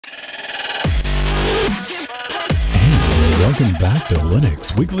welcome back to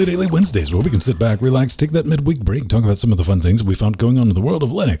Linux, Weekly Daily Wednesdays, where we can sit back, relax, take that midweek break, talk about some of the fun things we found going on in the world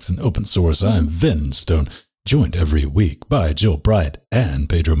of Linux and open source. I'm Vin Stone, joined every week by Jill Bright and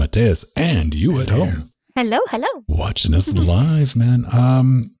Pedro Mateus, and you at home. Hello, hello. Watching us live, man.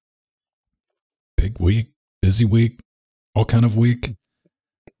 Big week, busy week, all kind of week.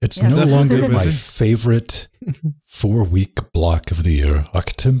 It's no longer my favorite 4-week block of the year.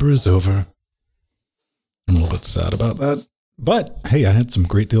 October is over. I'm a little bit sad about that. But, hey, I had some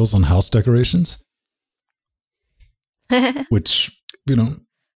great deals on house decorations. Which, you know,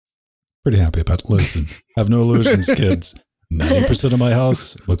 pretty happy about. Listen, have no illusions, kids. 90% of my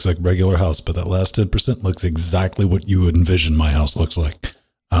house looks like regular house, but that last 10% looks exactly what you would envision my house looks like.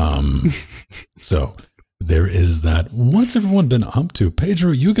 So there is that. What's everyone been up to?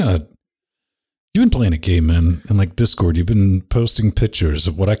 Pedro, you've been playing a game, man, in like Discord. You've been posting pictures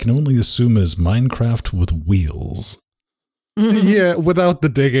of what I can only assume is Minecraft with wheels. Yeah, without the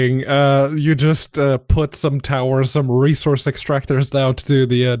digging. You just put some towers, some resource extractors down to do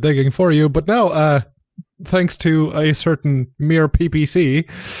the digging for you. But now, thanks to a certain mere PPC,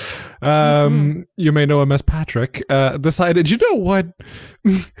 you may know him as Patrick, decided, you know what?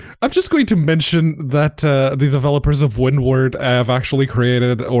 I'm just going to mention that the developers of Windward have actually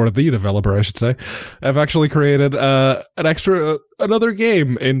created, or the developer, I should say, have actually created another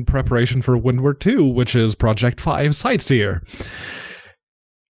game in preparation for Windward 2, which is Project 5 Sightseer.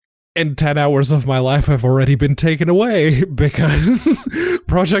 And 10 hours of my life have already been taken away because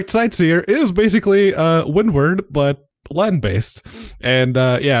Project Sightseer is basically Windward, but land-based. And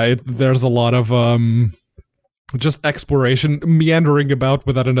there's a lot of just exploration, meandering about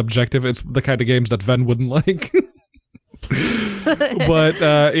without an objective. It's the kind of games that Ven wouldn't like. But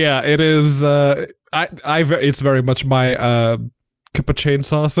it is. It's very much my cup of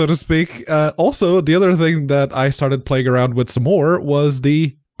chainsaw, so to speak. Also, the other thing that I started playing around with some more was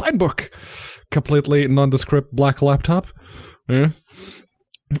the Pinebook, completely nondescript black laptop. Yeah.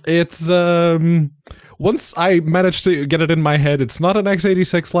 It's once I managed to get it in my head, it's not an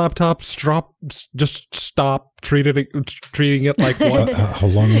x86 laptop. Just stop treating it like one. How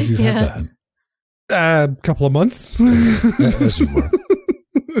long have you had that? A couple of months. As you were.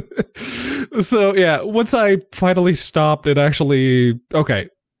 So yeah, once I finally stopped, it actually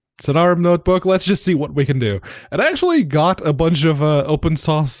it's an ARM notebook. Let's just see what we can do. And I actually got a bunch of open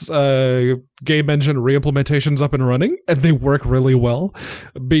source game engine re-implementations up and running, and they work really well.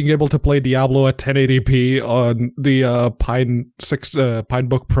 Being able to play Diablo at 1080p on the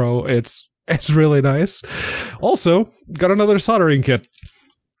Pinebook Pro, it's really nice. Also, got another soldering kit.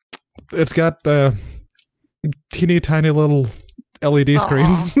 It's got teeny tiny little LED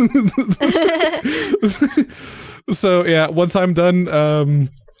screens. So yeah, once I'm done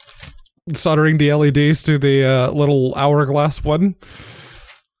soldering the LEDs to the little hourglass one,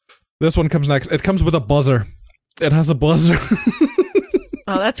 this one comes next. It comes with a buzzer. It has a buzzer.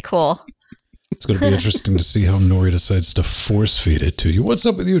 Oh, that's cool. It's going to be interesting to see how Nori decides to force feed it to you. What's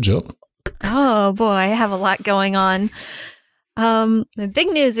up with you, Jill? Oh boy, I have a lot going on. The big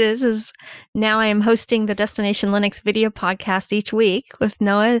news is now I am hosting the Destination Linux video podcast each week with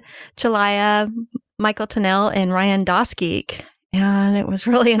Noah Chalaya, Michael Tennell, and Ryan Dosgeek. And it was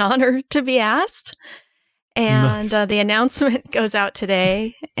really an honor to be asked. And nice. The announcement goes out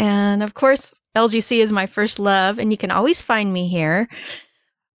today. And of course, LGC is my first love, and you can always find me here.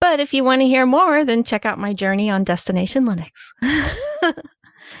 But if you want to hear more, then check out my journey on Destination Linux.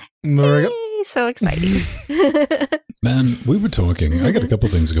 There we go. So exciting. Man, we were talking. I got a couple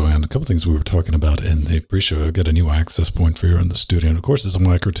things going on. A couple things we were talking about in the pre-show. I've got a new access point for you in the studio. And of course, it's a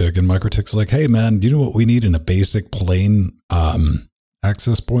MikroTik. And MikroTik's like, hey, man, do you know what we need in a basic plain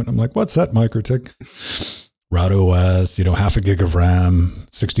access point? I'm like, what's that, MikroTik? Route OS, half a gig of RAM,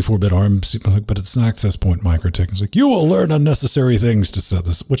 64-bit ARM. I'm like, but it's an access point, MikroTik. It's like, you will learn unnecessary things to set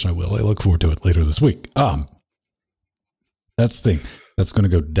this, which I will. I look forward to it later this week. That's the thing. That's going to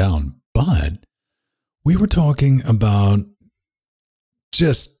go down. But we were talking about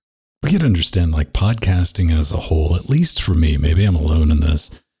we can understand like podcasting as a whole, at least for me, maybe I'm alone in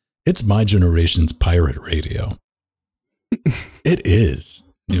this. It's my generation's pirate radio. It is,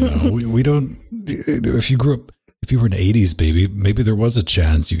 we don't, if you were an 80s baby, maybe there was a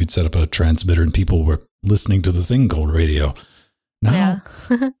chance you could set up a transmitter and people were listening to the thing called radio. Now,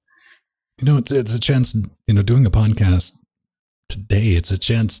 it's a chance, doing a podcast today, it's a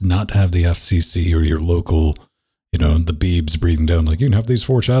chance not to have the FCC or your local, the beebs breathing down like you can have these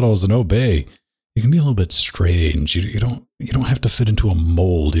 4 channels and obey. You can be a little bit strange. You don't have to fit into a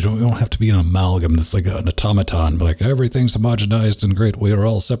mold. You don't have to be an amalgam that's like an automaton, but like everything's homogenized and great. We are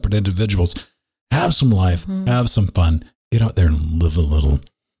all separate individuals. Have some life, have some fun, get out there and live a little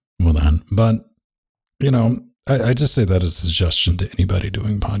more than. But, you know, I just say that as a suggestion to anybody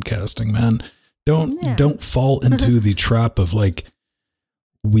doing podcasting, man. Don't fall into the trap of like,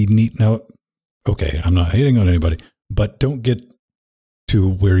 we need now. Okay, I'm not hating on anybody, but don't get to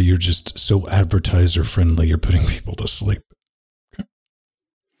where you're just so advertiser friendly, you're putting people to sleep. Okay.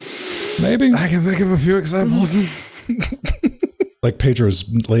 Maybe I can think of a few examples. Like Pedro's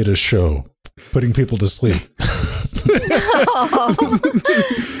latest show, putting people to sleep.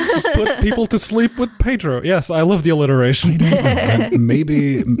 Put people to sleep with Pedro. Yes, I love the alliteration.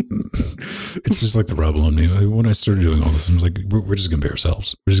 Maybe it's just like the rebel in me. When I started doing all this, I was like, we're just going to be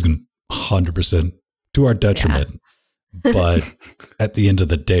ourselves. We're just going to 100% to our detriment. Yeah. But at the end of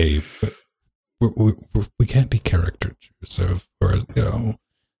the day, we can't be caricatures of, or, you know,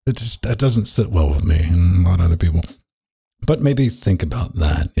 that doesn't sit well with me and a lot of other people. But maybe think about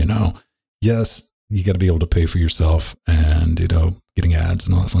that, you know. Yes, you got to be able to pay for yourself and, you know, getting ads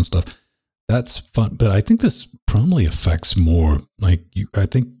and all that fun stuff. That's fun. But I think this probably affects more, like, I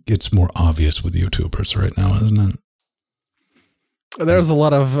think it's more obvious with YouTubers right now, isn't it? There's a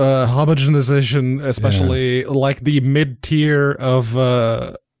lot of homogenization, especially like the mid-tier of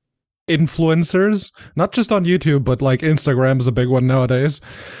influencers, not just on YouTube, but like Instagram is a big one nowadays.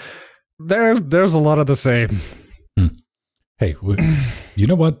 There's a lot of the same. Hey, you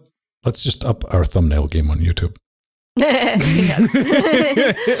know what? Let's just up our thumbnail game on YouTube.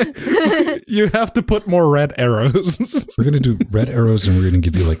 You have to put more red arrows. We're going to do red arrows and we're going to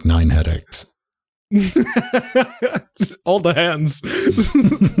give you like 9 headaches. All the hands.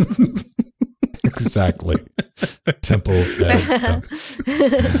 Exactly. Temple.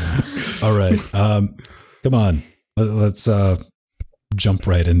 All right. Come on. Let's jump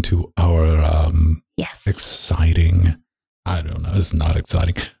right into our exciting. I don't know. It's not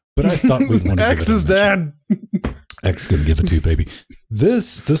exciting, but I thought we'd want to. X is dead. X gonna give it to you, baby.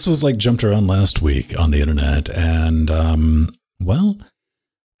 This was like jumped around last week on the internet, and well,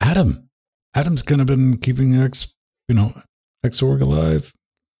 Adam's kind of been keeping Xorg alive,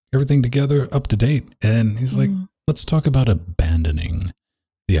 everything together, up to date, and he's like, let's talk about abandoning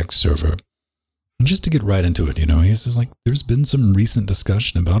the X server. And just to get right into it, you know, he says like, there's been some recent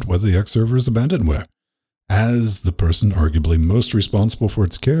discussion about whether the X server is abandonware. As the person arguably most responsible for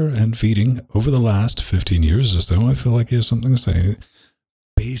its care and feeding over the last 15 years or so, I feel like he has something to say.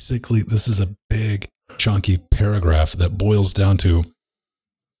 Basically, this is a big, chunky paragraph that boils down to,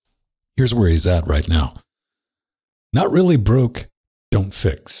 here's where he's at right now. Not really broke, don't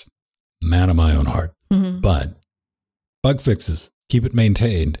fix. Man of my own heart. But bug fixes, keep it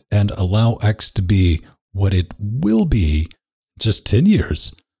maintained, and allow X to be what it will be just 10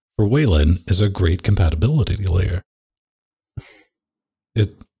 years. For Wayland is a great compatibility layer.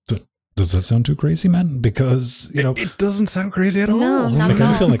 Does that sound too crazy, man? Because, you know, it doesn't sound crazy at all. No, not like, at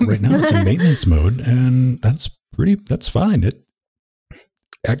all. I feel like right now it's in maintenance mode, and that's fine. It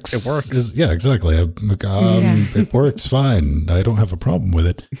works. Yeah, exactly. It works fine. I don't have a problem with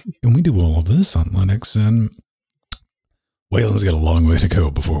it. And we do all of this on Linux, and Wayland's got a long way to go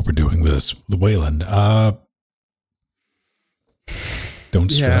before we're doing this. The Wayland. Don't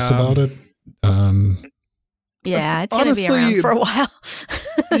stress about it. Yeah, it's going to be around for a while.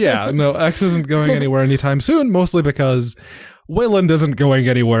 Yeah, no, X isn't going anywhere anytime soon, mostly because Wayland isn't going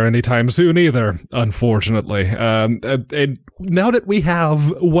anywhere anytime soon either, unfortunately. And now that we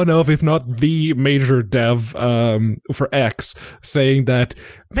have one of, if not the major dev for X saying that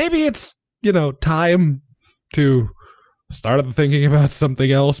maybe it's, you know, time to started thinking about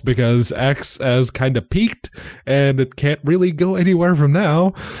something else because X has kind of peaked and it can't really go anywhere from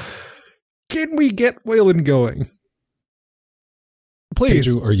now. Can we get Wayland going? Please.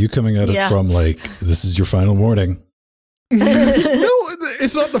 Pedro, are you coming at it from like, this is your final warning? No,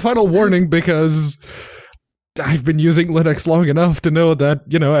 it's not the final warning because I've been using Linux long enough to know that,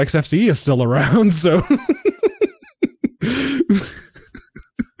 you know, XFCE is still around, so.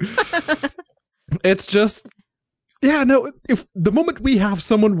 It's just. Yeah, no, if the moment we have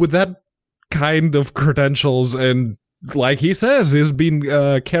someone with that kind of credentials and, like he says, has been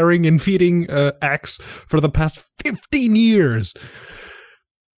carrying and feeding X for the past 15 years,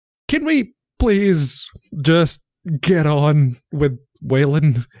 can we please just get on with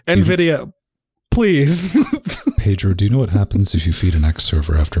Wayland? NVIDIA, please. Pedro, do you know what happens if you feed an X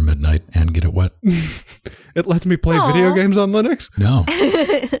server after midnight and get it wet? It lets me play video games on Linux? No.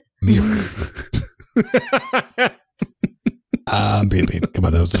 Baby, come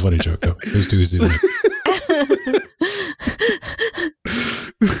on, that was a funny joke, though. It was too easy to make.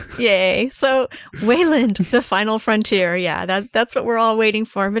 Yay. So Wayland, the final frontier. Yeah, that's what we're all waiting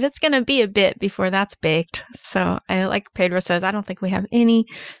for, but it's going to be a bit before that's baked. So like Pedro says, I don't think we have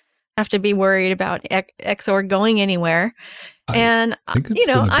to be worried about XOR going anywhere. And, I'm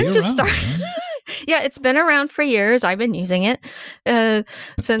just starting. Yeah, it's been around for years. I've been using it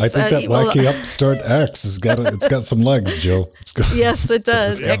since. I think that wacky upstart X has got some legs, Jill. Yes, it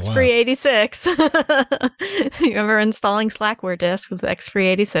does. X386. You remember installing Slackware disk with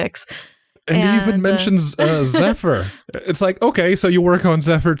X386. And he even mentions Zephyr. It's like, okay, so you work on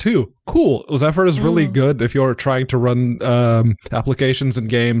Zephyr too. Cool. Zephyr is really good if you're trying to run applications and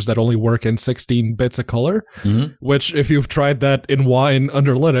games that only work in 16 bits of color, which if you've tried that in Wine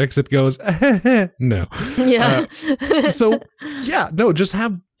under Linux, it goes, no. Yeah. Just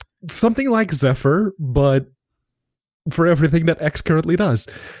have something like Zephyr, but for everything that X currently does.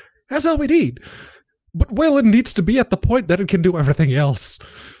 That's all we need. But Wayland needs to be at the point that it can do everything else.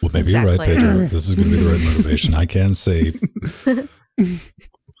 Well, maybe you're right, Pedro. This is going to be the right motivation. I can say,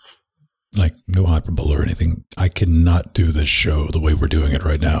 like, no hyperbole or anything. I cannot do this show the way we're doing it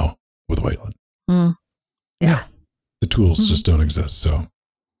right now with Wayland. Yeah. The tools just don't exist. So,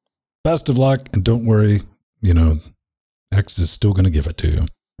 best of luck. And don't worry, X is still going to give it to you.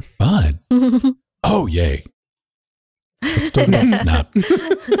 But, oh, yay. Let's talk about Snap.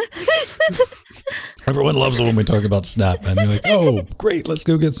 Everyone loves it when we talk about Snap, and they're like, oh, great, let's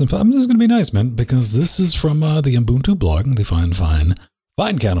go get some fun. This is going to be nice, man, because this is from the Ubuntu blog. They find fine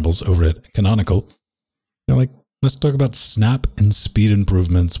cannibals over at Canonical. They're like, let's talk about Snap and speed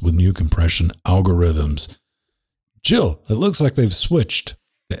improvements with new compression algorithms. Jill, it looks like they've switched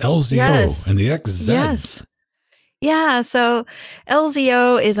the LZO and the XZ. Yes. Yeah, so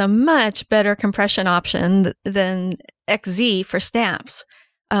LZO is a much better compression option than XZ for snaps.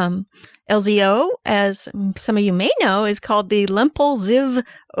 LZO, as some of you may know, is called the Lempel-Ziv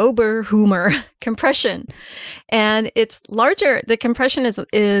Oberhumer compression. And it's larger. The compression is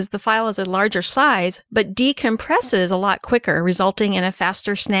the file is a larger size, but decompresses a lot quicker, resulting in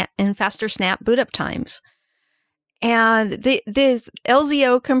faster snap boot up times. And this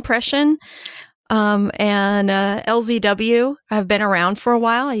LZO compression and LZW have been around for a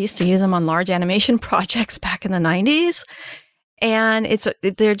while. I used to use them on large animation projects back in the 90s. And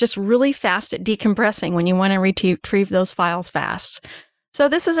they're just really fast at decompressing when you want to retrieve those files fast. So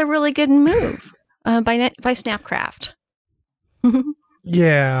this is a really good move by Snapcraft.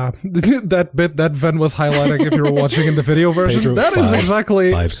 Yeah, that bit that Ven was highlighting if you were watching in the video version, Pedro, that is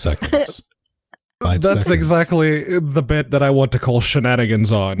exactly 5 seconds. That's exactly the bit that I want to call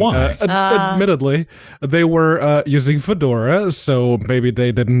shenanigans on. Why? Admittedly, they were using Fedora, so maybe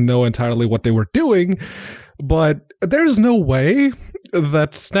they didn't know entirely what they were doing, but there's no way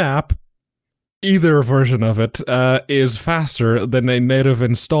that Snap, either version of it, is faster than a native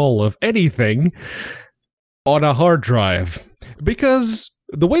install of anything on a hard drive. Because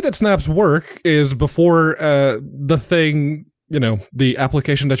the way that snaps work is before the thing, the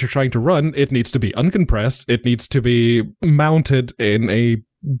application that you're trying to run, it needs to be uncompressed. It needs to be mounted in a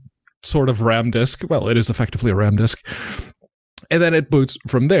sort of RAM disk. Well, it is effectively a RAM disk. And then it boots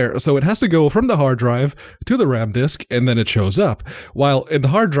from there. So it has to go from the hard drive to the RAM disk, and then it shows up. While in the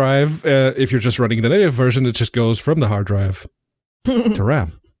hard drive, if you're just running the native version, it just goes from the hard drive to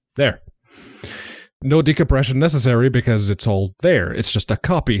RAM. There. No decompression necessary because it's all there. It's just a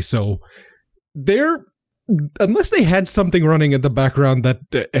copy. So unless they had something running in the background that,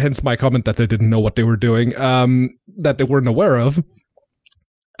 hence my comment that they didn't know what they were doing, that they weren't aware of,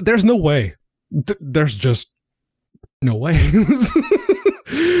 there's no way. There's just no way.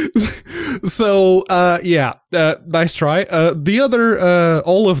 So, nice try.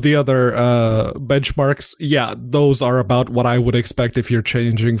 All of the other benchmarks, those are about what I would expect if you're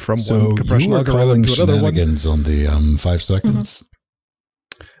changing from one compression algorithm to another one. Shenanigans on the 5 seconds.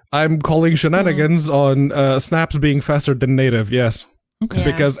 I'm calling shenanigans on snaps being faster than native, yes. Okay.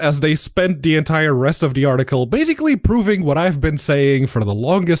 Because as they spent the entire rest of the article basically proving what I've been saying for the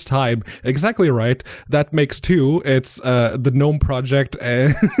longest time, exactly right, that makes 2. It's the GNOME project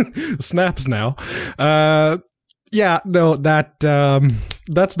and snaps now. That's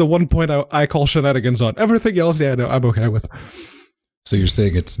the one point I call shenanigans on. Everything else, I'm okay with. So you're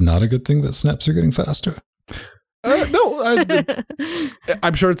saying it's not a good thing that snaps are getting faster? No,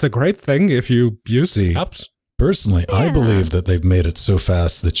 I'm sure it's a great thing if you use snaps. Personally, I believe that they've made it so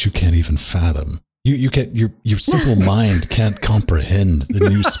fast that you can't even fathom. You can't. Your simple mind can't comprehend the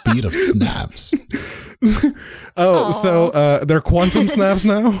new speed of snaps. So they're quantum snaps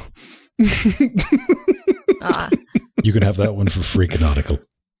now. You can have that one for free, Canonical.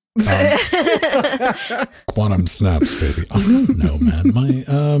 Quantum snaps, baby. I don't know, man.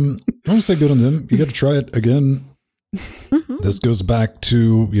 I want to say good on them. You got to try it again. Mm-hmm. This goes back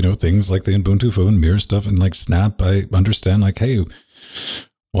to, things like the Ubuntu phone mirror stuff and like Snap. I understand, like, hey,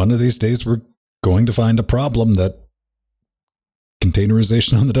 one of these days we're going to find a problem that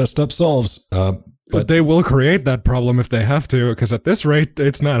containerization on the desktop solves. But they will create that problem if they have to, because at this rate,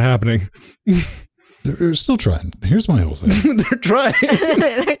 it's not happening. They're still trying. Here's my whole thing. They're trying.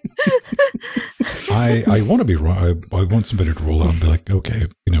 I want to be wrong. I want somebody to roll out and be like, okay,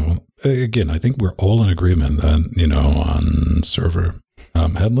 again, I think we're all in agreement that, on server,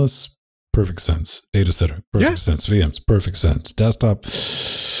 headless, perfect sense. Data center, perfect sense. VMs, perfect sense. Desktop,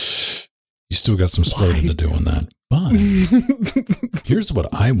 you still got some splitting to do on that. But here's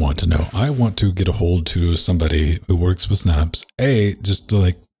what I want to know. I want to get a hold to somebody who works with snaps. Just to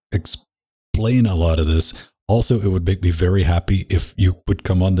like explain a lot of this. Also, it would make me very happy if you would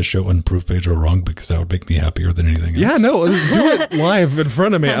come on the show and prove Pedro wrong, because that would make me happier than anything else. Yeah, no, do it live in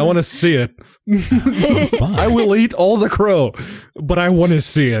front of me. I want to see it. I will eat all the crow, but I want to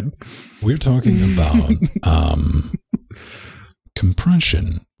see it. We're talking about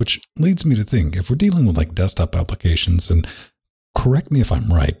compression, which leads me to think, if we're dealing with like desktop applications, and correct me if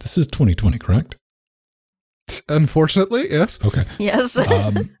I'm right, this is 2020, correct? Unfortunately, yes. Okay. Yes.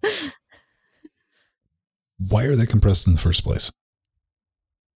 Why are they compressed in the first place?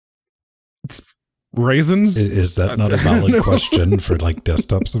 It's raisins. Is that not a valid question for like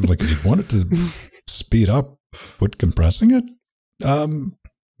desktops? Like, if you wanted to speed up, put compressing it?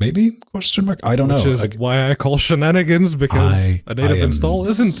 Maybe? Question mark. I don't know. Which is why I call shenanigans, because a native install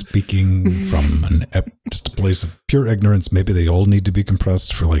isn't. Speaking from just a place of pure ignorance, maybe they all need to be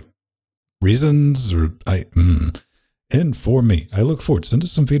compressed for like reasons, or And for me, I look forward. Send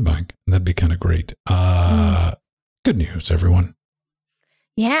us some feedback. That'd be kind of great. Good news, everyone.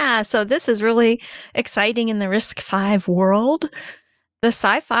 Yeah, so this is really exciting in the RISC-V world. The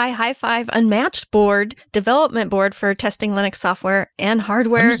SiFive Hi5 Unmatched board, development board for testing Linux software and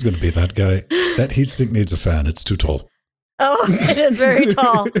hardware. I'm just going to be that guy. That heatsink needs a fan. It's too tall. Oh, it is very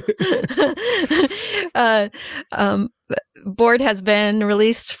tall. Board has been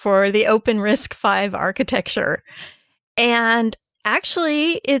released for the open RISC-V architecture. And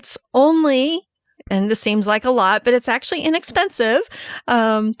actually, it's only, and this seems like a lot, but it's actually inexpensive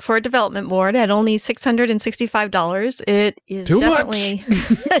for a development board at only $665. It is definitely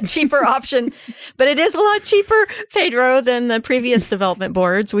a cheaper option, but it is a lot cheaper, Pedro, than the previous development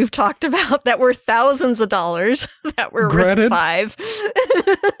boards we've talked about that were thousands of dollars that were RISC-V.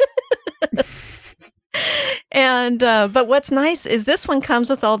 And but what's nice is this one comes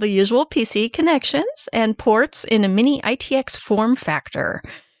with all the usual PC connections and ports in a mini ITX form factor,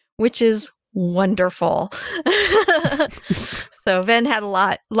 which is wonderful. So Ben had a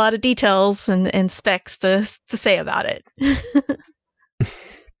lot of details and specs to say about it.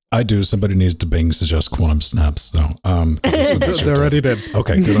 I do. Somebody needs to Bing suggest quantum snaps, though. They already did.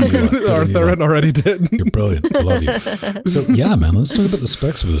 Okay, good on you. Arthur already did. You're brilliant. I love you. So, yeah, man, let's talk about the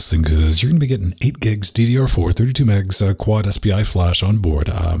specs for this thing, because you're going to be getting 8 gigs DDR4, 32 megs quad SPI flash on board.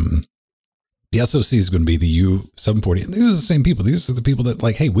 The SoC is going to be the U740. And these are the same people. These are the people that,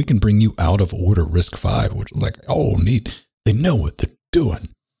 like, hey, we can bring you out of order RISC-V, which is like, oh, neat. They know what they're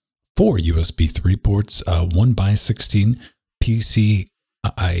doing. 4 USB 3 ports, 1x16 PCIe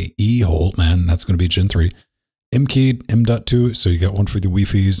hole, man, that's going to be Gen 3. M-keyed, M.2, so you got one for the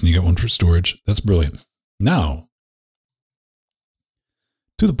Wi-Fi's and you got one for storage. That's brilliant. Now,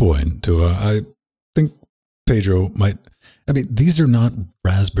 to the point, I think Pedro might, these are not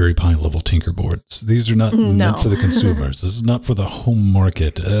Raspberry Pi level Tinker boards. These are not meant for the consumers. This is not for the home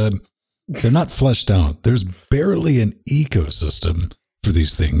market. They're not fleshed out. There's barely an ecosystem for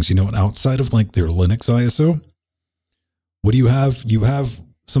these things, and outside of like their Linux ISO. What do you have? You have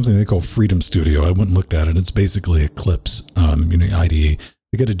something they call Freedom Studio. I went and looked at it. It's basically Eclipse, IDE.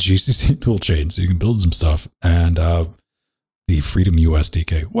 They got a GCC toolchain, so you can build some stuff, and the Freedom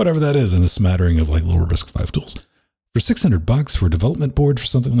USDK, whatever that is, and a smattering of like little RISC-V tools. For $600 for a development board for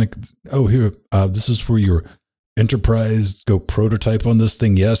something like, oh, here, this is for your enterprise. Go prototype on this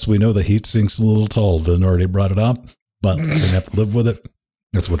thing. Yes, we know the heat sink's a little tall. Vin already brought it up, but we're gonna have to live with it.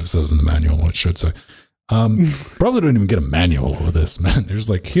 That's what it says in the manual. It should say. Probably don't even get a manual over this, man. There's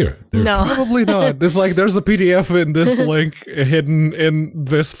like here. No, probably not. There's a PDF in this link hidden in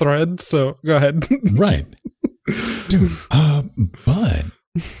this thread. So go ahead. Right, dude. But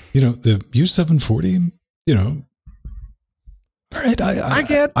the U740. All right. I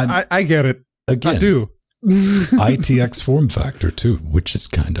get it. Again, I do. ITX form factor too, which is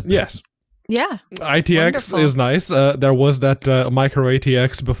kind of yes. Yeah. ITX Wonderful. is nice. There was that micro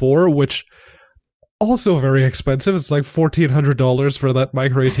ATX before, which also very expensive. It's like $1,400 for that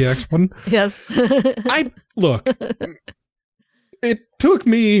micro ATX one. Yes. Look, it took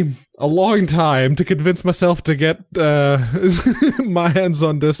me a long time to convince myself to get my hands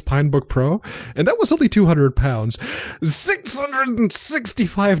on this Pinebook Pro, and that was only £200.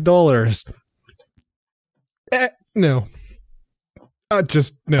 $665. No.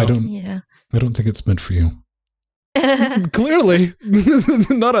 Just no. I don't think it's meant for you. Clearly.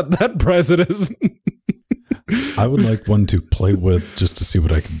 Not at that price it is. I would like one to play with just to see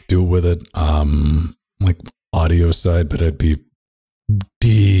what I can do with it. Like audio side, but I'd be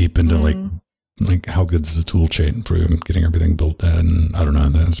deep into like how good is the tool chain for getting everything built in. I don't know.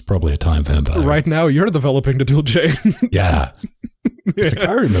 That's probably a time vampire. Right now you're developing the tool chain. Yeah. It's like,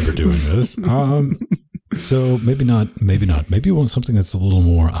 I remember doing this. So maybe not. Maybe you want something that's a little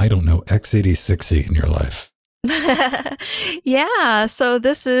more, I don't know, x86y in your life. Yeah, so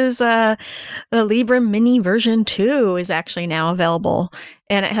this is the Librem Mini version 2 is actually now available,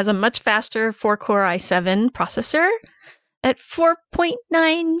 and it has a much faster 4-core i7 processor at 4.9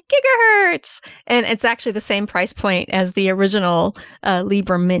 gigahertz, and it's actually the same price point as the original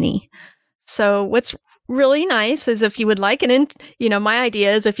Librem Mini. So what's really nice is if you would like my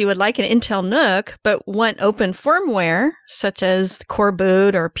idea is if you would like an Intel NUC but want open firmware such as Core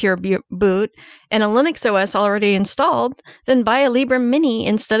Boot or Pure Boot and a Linux OS already installed, then buy a Librem Mini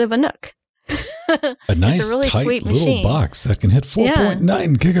instead of a NUC. A nice really tight sweet little machine. box that can hit 4.9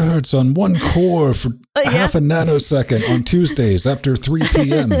 gigahertz on one core for half a nanosecond on Tuesdays after 3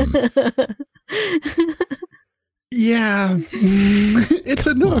 p.m. Yeah. It's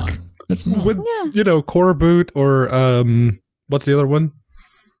a NUC. It's not. With, Core Boot or, what's the other one?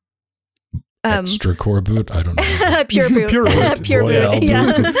 Extra Core Boot? I don't know. Pure Boot. Pure Boot. Pure Boot.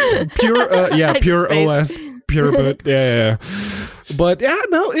 Yeah. Pure OS. Pure Boot. Yeah. But yeah,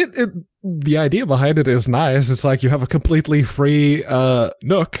 no, the idea behind it is nice. It's like you have a completely free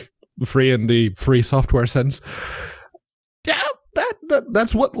NUC, free in the free software sense. Yeah,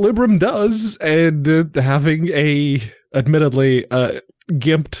 that's what Librem does, and having a admittedly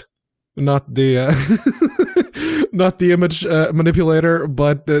gimped, not the not the image manipulator,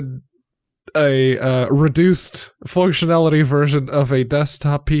 but a reduced functionality version of a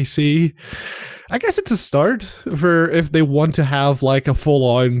desktop PC. I guess it's a start for if they want to have like a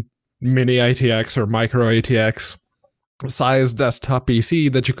full-on mini ATX or micro ATX size desktop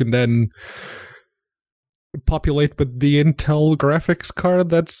PC that you can then populate with the Intel graphics card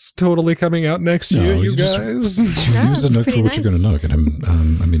that's totally coming out next year, you guys. Use a NUC for what you're going to NUC. And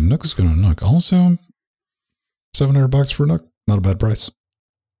I mean, NUC's going to NUC. Also, $700 for a NUC. Not a bad price.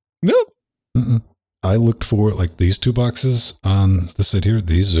 Nope. I looked for like these two boxes on the site here.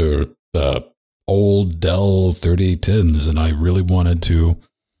 These are old Dell 3010s, and I really wanted to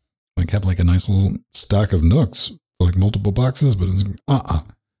like have like a nice little stack of NUCs for like multiple boxes, but it's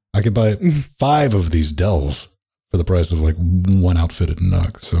I could buy 5 of these Dells for the price of like one outfitted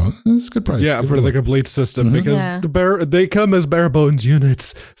NUC. So it's a good price. Yeah, good for the complete system, because they come as bare bones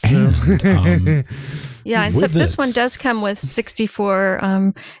units. So. And, yeah, and so this one does come with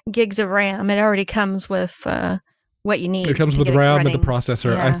 64 gigs of RAM. It already comes with what you need. It comes with RAM and the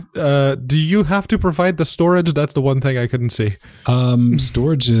processor. Yeah. Do you have to provide the storage? That's the one thing I couldn't see.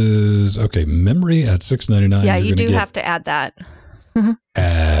 Storage is okay. Memory at $699. Yeah, you do have to add that.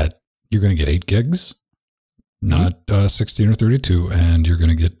 You're going to get 8 gigs, not 16 or 32, and you're going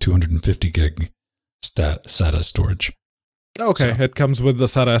to get 250 gig SATA storage. Okay, so it comes with the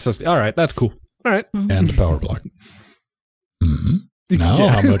SATA SSD. All right, that's cool. All right, and a power block. Now,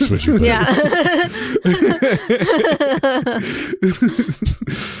 how much would you pay?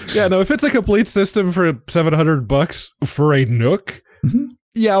 Yeah, no. If it's a complete system for $700 for a NUC.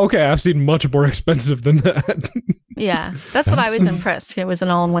 Yeah, okay, I've seen much more expensive than that. Yeah, that's what I was impressed. It was an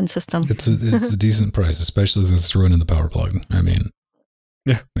all-in-one system. It's a decent price, especially if it's thrown in the power plug. I mean,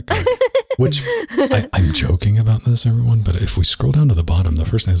 yeah. Which I'm joking about this, everyone, but if we scroll down to the bottom, the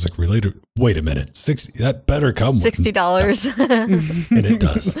first thing is like related. Wait a minute, that better come with $60, and it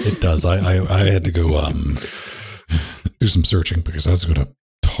does. It does. I had to go do some searching because I was going to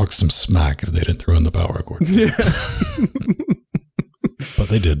talk some smack if they didn't throw in the power cord. Yeah. But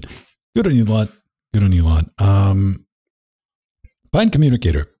they did. Good on you, lot. Good on you, lot. Pine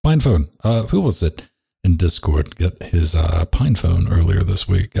Communicator, Pine Phone. Who was it in Discord got his Pine Phone earlier this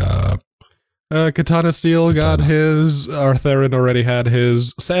week? Katana Steel got his. Artherin already had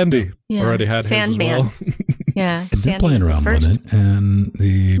his. Sandy already had Sandman. his as well. Yeah, and they're playing around with it, and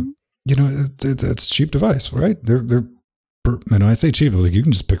it's a cheap device, right? They're And I say cheap, like you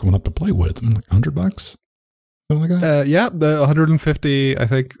can just pick one up to play with. I'm like $100, something like that. Yeah, the 150 I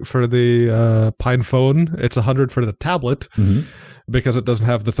think for the Pine phone. It's 100 for the tablet because it doesn't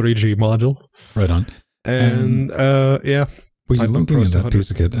have the 3G module. Right on. And yeah. Well, you're looking at that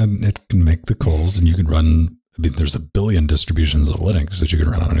piece of kit, and it can make the calls, and you can run. I mean, there's a billion distributions of Linux that you can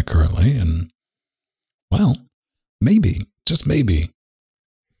run on it currently, and well, maybe, just maybe,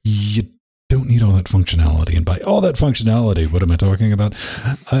 you don't need all that functionality. And by all that functionality, what am I talking about?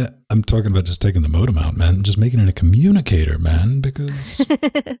 I'm talking about just taking the modem out, man, just making it a communicator, man, because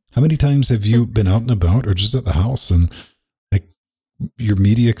how many times have you been out and about or just at the house and like your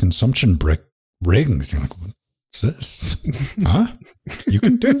media consumption brick rings? You're like, what's this? Huh? You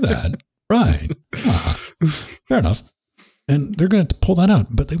can do that. Right. Fair enough. And they're going to pull that out,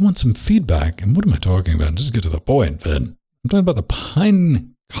 but they want some feedback. And what am I talking about? Just get to the point, Vin. I'm talking about the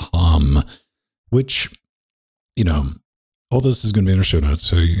Pinecom, which, you know, all this is going to be in our show notes,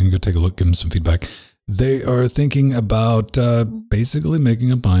 so you can go take a look, give them some feedback. They are thinking about basically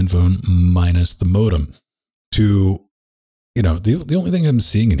making a Pine phone minus the modem to, you know, the only thing I'm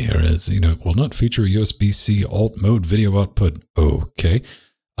seeing in here is, you know, will not feature a USB-C alt mode video output. Okay.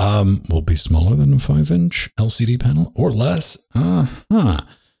 Will be smaller than a 5-inch LCD panel or less.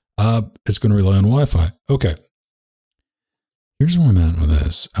 It's going to rely on Wi-Fi. Okay. Here's where I'm at with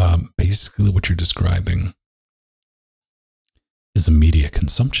this. Basically what you're describing is a media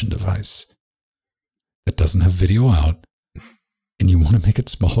consumption device that doesn't have video out, and you want to make it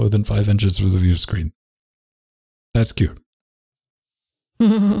smaller than 5 inches for the view screen. That's cute.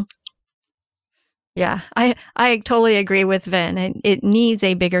 Yeah, I totally agree with Vin. It needs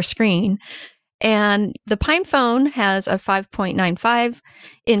a bigger screen. And the Pine phone has a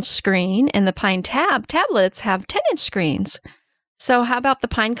 5.95-inch screen, and the Pine tablets have 10-inch screens. So how about the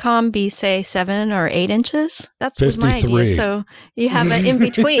Pinecom be, say, 7 or 8 inches? That was my idea. So you have an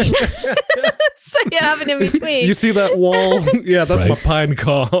in-between. So you have an in-between. You see that wall? Yeah, that's my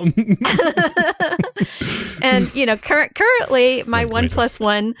Pinecom. And, you know, currently my OnePlus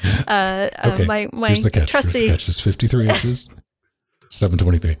One, okay. my Here's the catch. trusty... Here's the catch. It's 53 inches,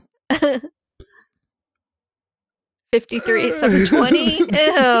 720p. 53, 720? Ew.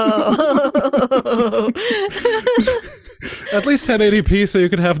 At least 1080p so you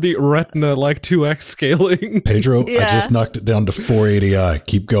can have the Retina like 2x scaling. Pedro, I just knocked it down to 480i.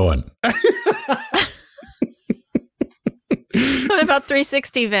 Keep going. What about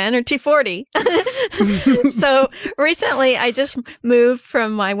 360, Vin, or 240? So recently I just moved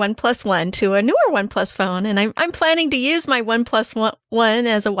from my OnePlus One to a newer OnePlus phone, and I'm planning to use my OnePlus One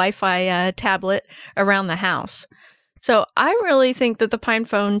as a Wi-Fi tablet around the house. So I really think that the Pine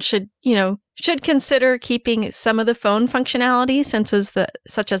phone should consider keeping some of the phone functionality, such as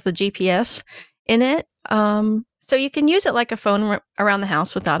the GPS in it, so you can use it like a phone around the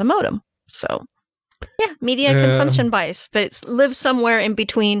house without a modem. So, yeah, media consumption device, but it lives somewhere in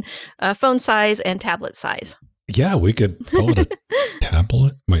between phone size and tablet size. Yeah, we could call it a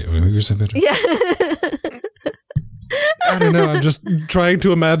tablet. Wait, what were you saying, Pedro? Yeah. I don't know. I'm just trying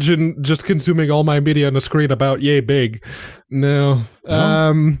to imagine just consuming all my media on a screen about yay big. No.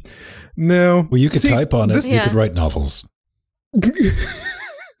 No. Well, you could type on it. You could write novels.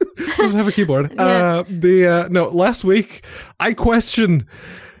 Just have a keyboard. Yeah. No, last week I questioned.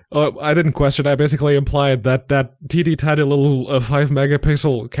 I didn't question. I basically implied that teeny tiny little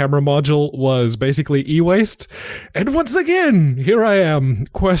 5-megapixel camera module was basically e-waste. And once again, here I am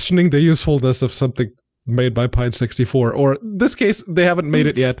questioning the usefulness of something made by Pine64, or in this case, they haven't made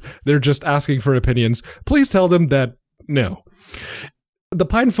it yet. They're just asking for opinions. Please tell them that no. The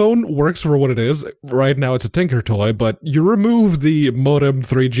Pine phone works for what it is. Right now, it's a tinker toy, but you remove the modem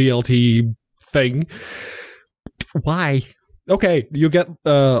 3G LTE thing. Why? Okay, you get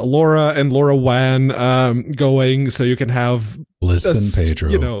LoRa and LoRaWAN going, so you can have Pedro.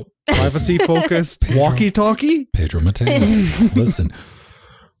 You know, privacy-focused walkie-talkie. Pedro Mateus, listen.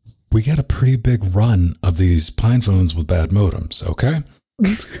 We got a pretty big run of these Pine phones with bad modems, okay?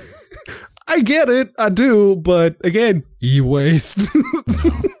 I get it, I do, but again, e-waste.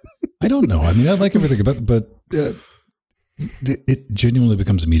 No, I don't know. I mean, I like everything about it, but it genuinely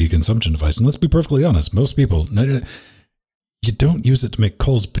becomes a media consumption device. And let's be perfectly honest, most people, you don't use it to make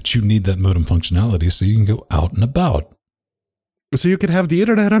calls, but you need that modem functionality so you can go out and about. So you can have the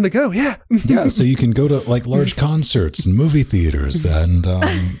internet on the go, yeah. Yeah, so you can go to like large concerts and movie theaters and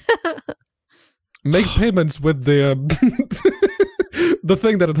make payments with the the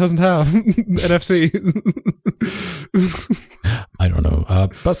thing that it doesn't have, NFC. I don't know.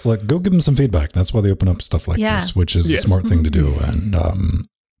 But like, go give them some feedback. That's why they open up stuff like this, which is a smart thing to do. And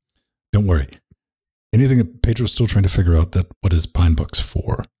don't worry, anything that Pedro's still trying to figure out that what is Pinebooks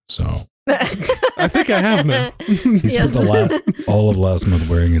for. So I think I have now. he spent all of last month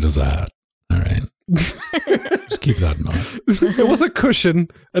wearing it as a hat. All right. Just keep that in mind. It was a cushion.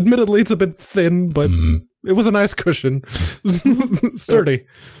 Admittedly, it's a bit thin, but it was a nice cushion. Sturdy.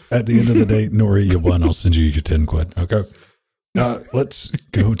 At the end of the day, Nori, you won. I'll send you your 10 quid. Okay. Let's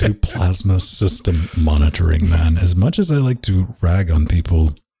go to plasma system monitoring, man. As much as I like to rag on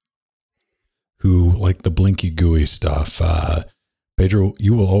people who like the blinky GUI stuff, Pedro,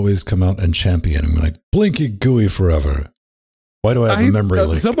 you will always come out and champion. I'm like, blinky GUI forever. Why do I have a memory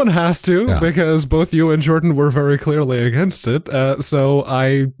leak? Someone has to, because both you and Jordan were very clearly against it. So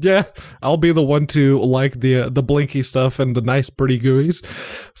I'll be the one to like the blinky stuff and the nice, pretty GUIs.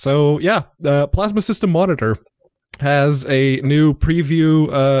 So yeah, Plasma System Monitor has a new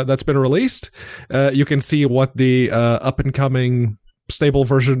preview that's been released. You can see what the up-and-coming stable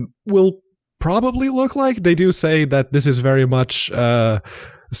version will probably look like. They do say that this is very much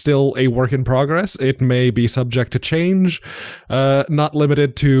still a work in progress. It may be subject to change, not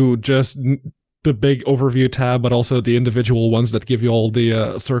limited to just the big overview tab, but also the individual ones that give you all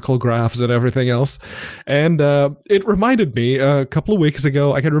the circle graphs and everything else. And it reminded me a couple of weeks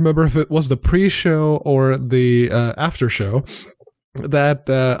ago, I can't remember if it was the pre-show or the after show, that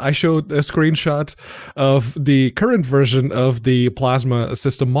I showed a screenshot of the current version of the Plasma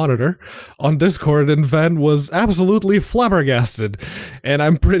System Monitor on Discord, and Van was absolutely flabbergasted. And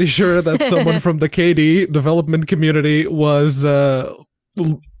I'm pretty sure that someone from the KD development community was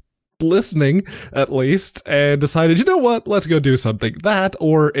listening, at least, and decided, you know what, let's go do something. That,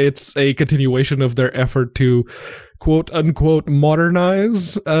 or it's a continuation of their effort to quote-unquote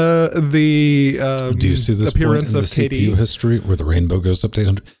modernize the do you see this appearance point in of the KD? CPU history where the rainbow goes up to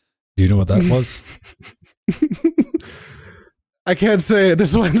 800? Do you know what that was? I can't say it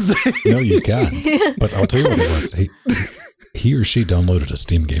this Wednesday. No, you can. But I'll tell you what it was. He or she downloaded a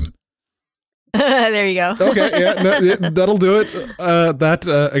Steam game. There you go. Okay, that'll do it.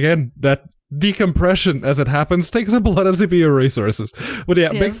 Again, that decompression, as it happens, takes up a lot of CPU resources. But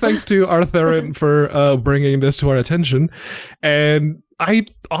yeah, big thanks to Artherin for bringing this to our attention. And I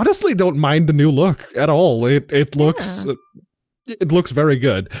honestly don't mind the new look at all. It looks... It looks very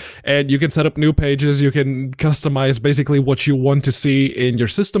good, and you can set up new pages. You can customize basically what you want to see in your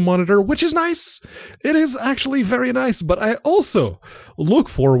system monitor, which is nice. It is actually very nice, but I also look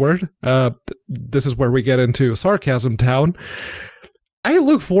forward. This is where we get into sarcasm town. I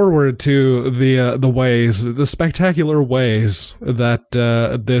look forward to the spectacular ways that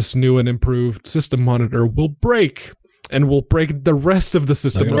this new and improved system monitor will break. And will break the rest of the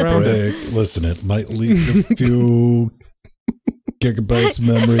system around it. Listen, it might leak a few gigabytes of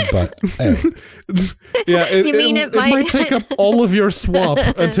memory, but hey. Yeah, it might take up all of your swap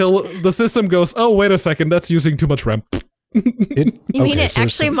until the system goes, oh, wait a second, that's using too much RAM. You mean it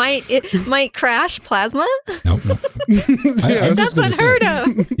actually might crash Plasma? No. That's unheard of.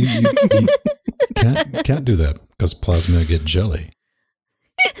 You can't do that because Plasma get jelly.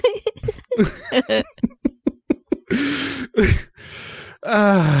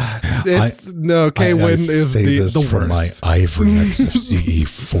 K-Win is the from worst. my Ivory XFCE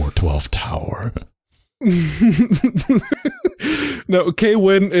 412 tower. No,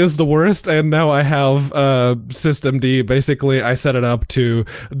 K-Win is the worst, and now I have systemd. Basically, I set it up to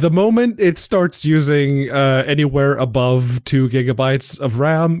the moment it starts using anywhere above 2 gigabytes of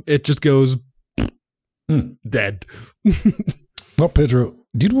RAM, it just goes dead. Well, Pedro,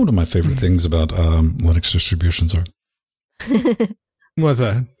 do you know one of my favorite things about Linux distributions are? What's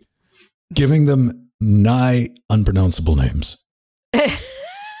that? Giving them nigh unpronounceable names.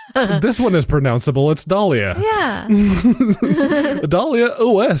 This one is pronounceable. It's Dahlia. Yeah.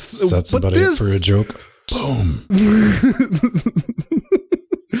 dahliaOS. Set somebody up for a joke. Boom.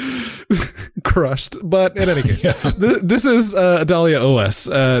 Crushed. But in any case, this is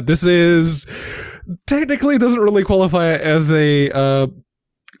dahliaOS. This is technically doesn't really qualify as a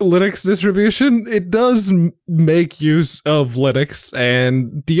Linux distribution. It does make use of Linux,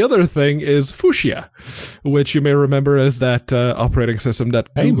 and the other thing is Fuchsia, which you may remember as that operating system that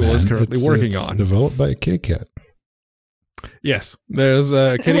Google is currently working on. Developed by Kitty Cat. Yes, there's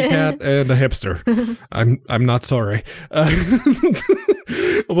a kitty cat and a hipster. I'm not sorry.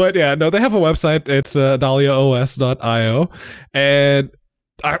 But yeah, no, they have a website. It's dahliaOS.io, and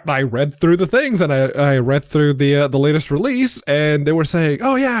I read through the things, and I read through the latest release, and they were saying,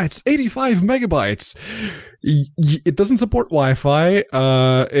 oh yeah, it's 85 megabytes. It doesn't support Wi-Fi.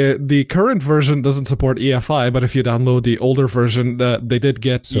 The current version doesn't support EFI, but if you download the older version, they did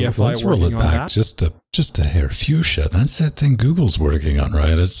get EFI let's roll working it on back that. just a hair. Fuchsia. That's that thing Google's working on,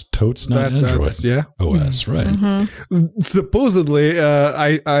 right? It's totes not Android. OS, right? Mm-hmm. Supposedly,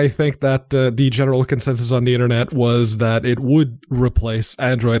 I think that the general consensus on the internet was that it would replace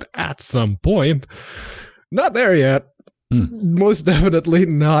Android at some point. Not there yet. Most definitely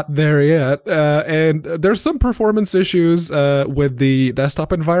not there yet. And there's some performance issues with the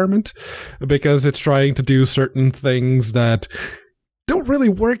desktop environment because it's trying to do certain things that don't really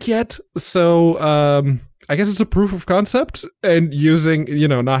work yet. So I guess it's a proof of concept, and using,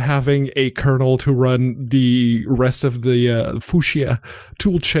 not having a kernel to run the rest of the Fuchsia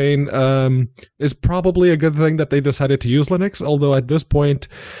toolchain is probably a good thing that they decided to use Linux. Although at this point,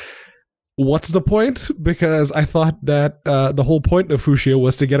 what's the point? Because I thought that the whole point of Fuchsia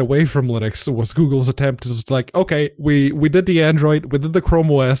was to get away from Linux. Was Google's attempt is like, okay, we did the Android, we did the Chrome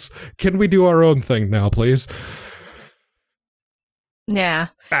OS. Can we do our own thing now, please? Yeah.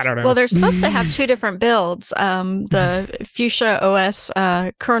 I don't know. Well, they're supposed to have two different builds. The Fuchsia OS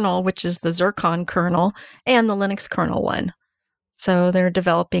kernel, which is the Zircon kernel, and the Linux kernel one. So they're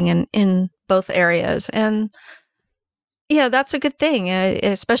developing in both areas. And yeah, that's a good thing,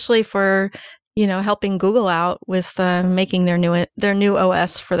 especially for, helping Google out with making their new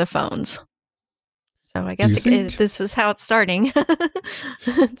OS for the phones. So I guess this is how it's starting. It's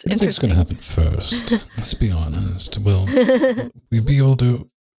what do you think's going to happen first? Let's be honest. Will we be able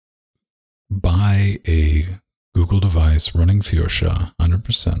to buy a Google device running Fuchsia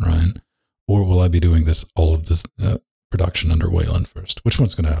 100%, right? Or will I be doing all of this production under Wayland first? Which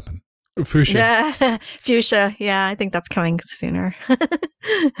one's going to happen? Fuchsia. Fuchsia. Yeah, I think that's coming sooner.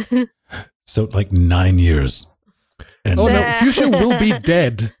 So like 9 years. And no, Fuchsia will be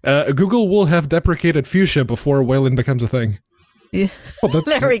dead. Google will have deprecated Fuchsia before Wayland becomes a thing. Yeah. Well,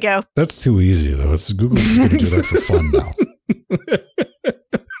 there we go. That's too easy, though. Google's just going to do that for fun now.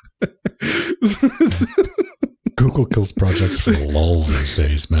 Google kills projects for lulls these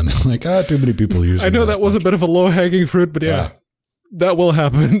days, man. They're like, too many people use it. I know that was a bit of a low-hanging fruit, but yeah. That will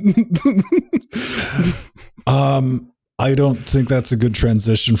happen. I don't think that's a good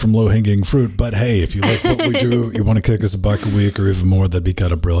transition from low-hanging fruit, but hey, if you like what we do, you want to kick us $1 a week or even more, that'd be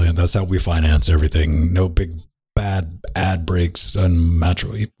kind of brilliant. That's how we finance everything. No big bad ad breaks on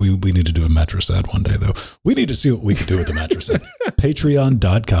mattress. We need to do a mattress ad one day, though. We need to see what we can do with the mattress ad.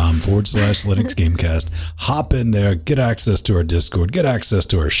 Patreon.com/Linux Gamecast. Hop in there, get access to our Discord, get access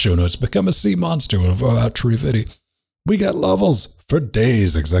to our show notes, become a sea monster with our Trividi. We got levels for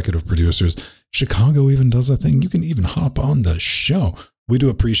days, executive producers. Chicago even does a thing. You can even hop on the show. We do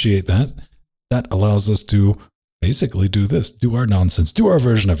appreciate that. That allows us to basically do this, do our nonsense, do our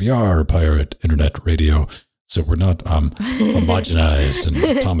version of Yar Pirate Internet Radio. So we're not homogenized and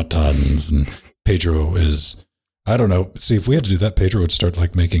automatons. And Pedro is, I don't know. See, if we had to do that, Pedro would start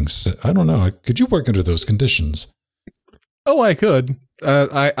like making, I don't know. Could you work under those conditions? Oh, I could.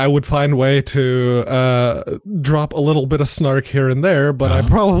 I would find a way to drop a little bit of snark here and there, but I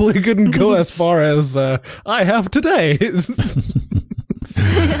probably couldn't go as far as I have today.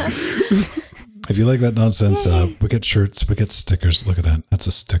 If you like that nonsense, we get shirts, we get stickers. Look at that. That's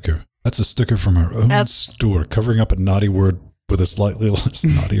a sticker. That's a sticker from our own store, covering up a naughty word with a slightly less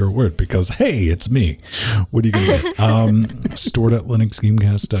naughtier word because, hey, it's me. What are you going to get?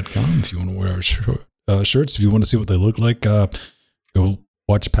 Store.linuxgamecast.com if you want to wear our shirts. If you want to see what they look like, go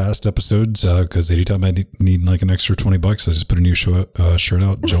watch past episodes because anytime I need like an extra $20, I just put a new shirt out.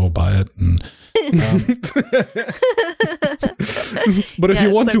 Joe will buy it. And, but if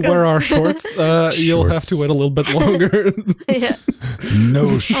you want to wear our shorts, you'll have to wait a little bit longer. Yeah.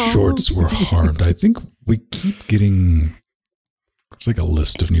 No shorts were harmed. I think we keep getting, it's like a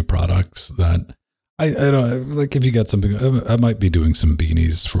list of new products that I don't like. If you got something, I might be doing some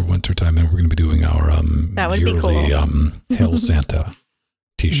beanies for wintertime, and we're going to be doing our yearly Hail Santa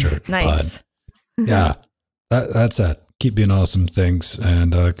t-shirt. Nice. But, yeah, that's that. Keep being awesome. Thanks,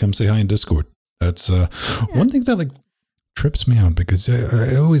 and come say hi in Discord. That's one thing that like trips me out because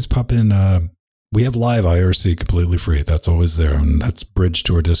I always pop in. We have live IRC completely free. That's always there, and that's bridged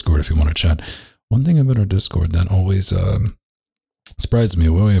to our Discord if you want to chat. One thing about our Discord that always surprised me.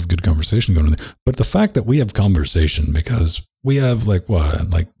 Well, we have good conversation going on there, but the fact that we have conversation because we have like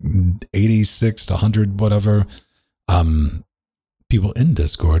 86 to 100 whatever people in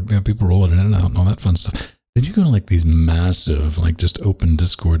Discord. You know, people rolling in and out and all that fun stuff. Then you go to like these massive, like just open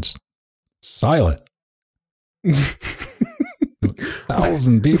Discords, silent.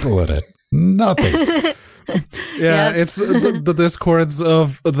 1,000 people in it. Nothing. Yeah, it's the discords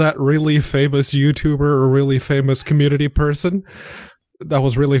of that really famous YouTuber or really famous community person. That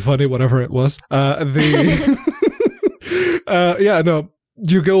was really funny, whatever it was.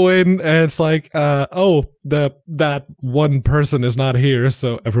 You go in and it's like, that one person is not here,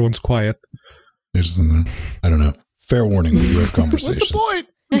 so everyone's quiet. They're just in there. I don't know. Fair warning when you have conversations. What's the point?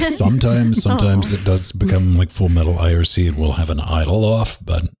 Sometimes it does become like Full Metal IRC and we'll have an idle off,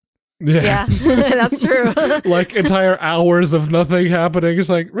 but yes. Yeah, that's true. Like entire hours of nothing happening. It's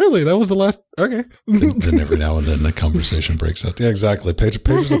like, really? That was the last? Okay. then every now and then the conversation breaks out. Yeah, exactly.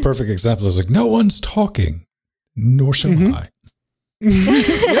 Pedro's the perfect example. It's like, no one's talking, nor shall I.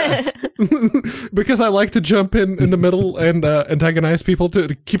 Yes. Because I like to jump in the middle and antagonize people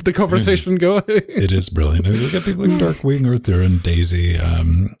to keep the conversation going. It is brilliant. We've got people like Darkwing, Earther, and Daisy,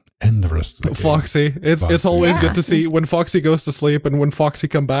 and the rest of the game. Foxy. It's always good to see when Foxy goes to sleep and when Foxy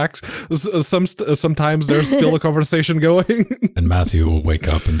comes back. Sometimes there's still a conversation going. And Matthew will wake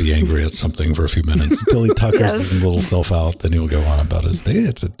up and be angry at something for a few minutes until he tuckers his little self out. Then he'll go on about his day.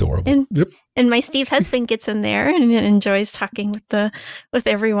 It's adorable. And my Steve husband gets in there and enjoys talking with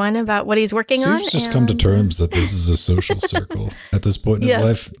everyone about what he's working on. Steve's just come to terms that this is a social circle at this point in his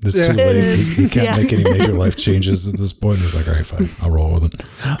life. It's too late. He can't make any major life changes at this point. He's like, all right, fine, I'll roll with it.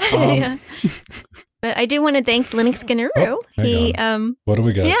 But I do want to thank Linux Gnaru. What do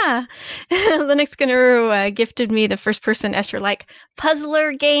we got? Yeah, Linux Gnaru gifted me the first-person Escher-like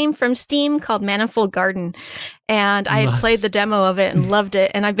puzzler game from Steam called Manifold Garden, and I had played the demo of it and loved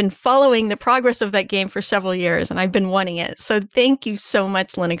it, and I've been following the progress of that game for several years, and I've been wanting it. So thank you so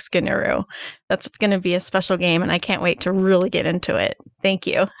much, Linux Gnaru. That's going to be a special game, and I can't wait to really get into it. Thank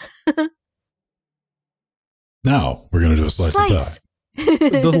you. Now we're going to do a slice of pie.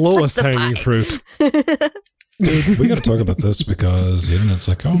 The lowest hanging fruit. Dude, we got to talk about this because the internet's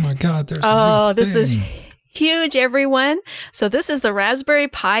like, oh my God, there's a new this is thing. huge, everyone. So this is the Raspberry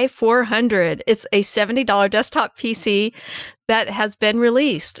Pi 400. It's a $70 desktop PC that has been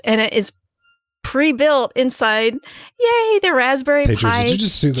released, and it is pre-built inside, yay, the Raspberry Pedro, Pi did you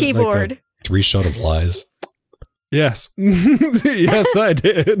just see keyboard. Like, 3 shot of lies? Yes. Yes, I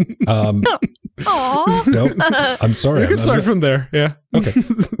did. Aw. No, I'm sorry. You can start from there. Yeah. Okay.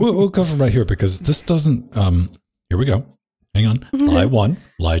 We'll come from right here because this doesn't, here we go. Hang on. Lie 1,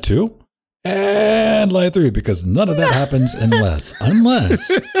 lie 2, and lie 3, because none of that happens unless,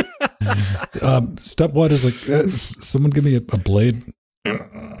 step 1 is like, someone give me a blade.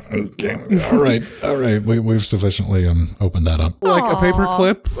 Okay. All right. We've sufficiently opened that up. Like a paper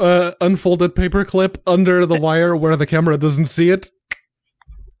clip, unfolded paper clip under the wire where the camera doesn't see it.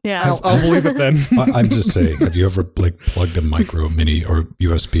 Yeah, I'll believe it then. I'm just saying, have you ever like plugged a micro mini or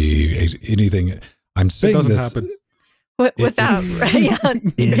USB anything? I'm saying it doesn't this happen. Without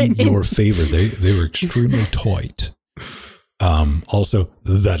in your favor. They were extremely tight. Also,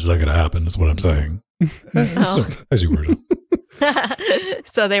 that's not going to happen. Is what I'm saying. So, as you were.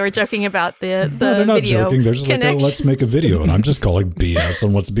 So they were joking about the No, they're not video joking. They're just connection. like, oh, let's make a video, and I'm just calling BS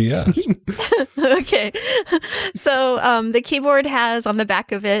on what's BS. Okay, so the keyboard has on the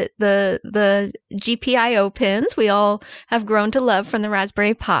back of it the GPIO pins we all have grown to love from the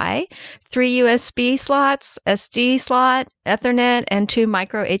Raspberry Pi, 3 USB slots, SD slot, Ethernet, and 2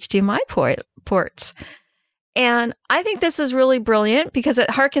 micro HDMI ports. And I think this is really brilliant because it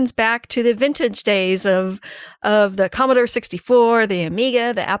harkens back to the vintage days of the Commodore 64, the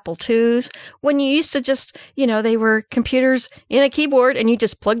Amiga, the Apple IIs, when you used to just, they were computers in a keyboard and you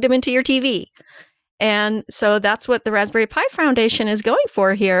just plugged them into your TV. And so that's what the Raspberry Pi Foundation is going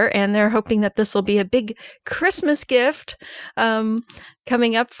for here. And they're hoping that this will be a big Christmas gift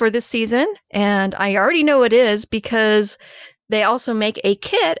coming up for this season. And I already know it is because they also make a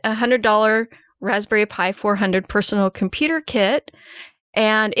kit, a $100 Raspberry Pi 400 personal computer kit,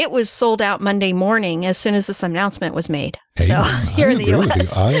 and it was sold out Monday morning as soon as this announcement was made. Hey, so here in the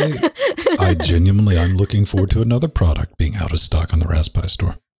US, I genuinely, I'm looking forward to another product being out of stock on the Raspberry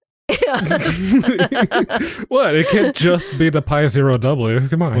store. What? It can't just be the Pi Zero W.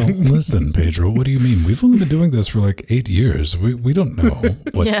 Come on. Well, listen, Pedro, what do you mean? We've only been doing this for like 8 years. We don't know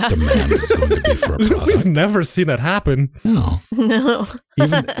what demand is going to be for a product. We've never seen it happen. No.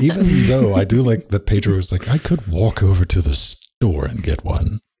 Even though I do like that Pedro was like, I could walk over to the store and get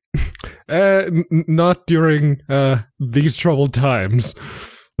one. Not during these troubled times.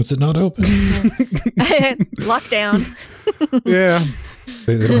 Is it not open? Lockdown. Yeah.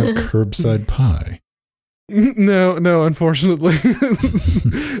 They don't have curbside pie. No, unfortunately.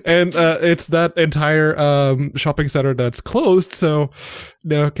 And it's that entire shopping center that's closed, so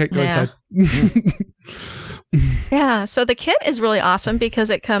no, can't go inside. Yeah, so the kit is really awesome because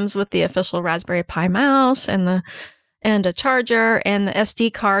it comes with the official Raspberry Pi mouse and a charger and the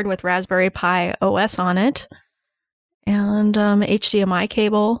SD card with Raspberry Pi OS on it and HDMI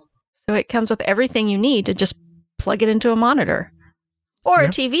cable. So it comes with everything you need to just plug it into a monitor. Or a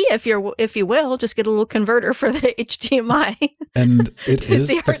TV, if you will, just get a little converter for the HDMI. And it is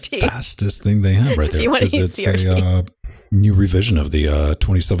CRT. the fastest thing they have right there. If you want to use CRT. New revision of the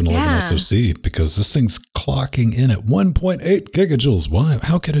 2711 SoC, because this thing's clocking in at 1.8 gigajoules. Why?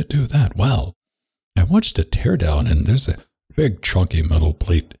 How could it do that? Well, I watched a teardown, and there's a big chunky metal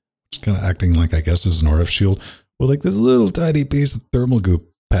plate. It's kind of acting like, I guess, is an RF shield with like this little tiny piece of thermal goop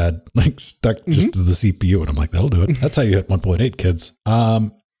pad like stuck just to the CPU, and I'm like, that'll do it. That's how you hit 1.8, kids.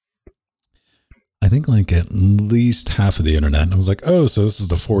 I think like at least half of the internet, and I was like, oh, so this is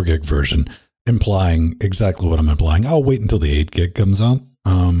the 4 gig version, implying exactly what I'm implying. I'll wait until the 8 gig comes out.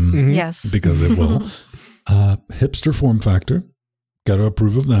 Yes, because it will. Hipster form factor, got to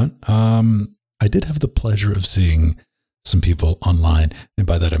approve of that. I did have the pleasure of seeing some people online, and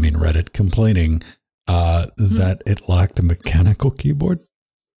by that I mean Reddit, complaining that it lacked a mechanical keyboard.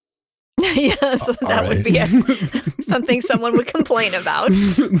 Yes, that would be something someone would complain about.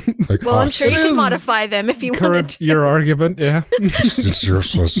 Like, well, I'm sure you can modify them if you wanted to. Your argument, yeah. It's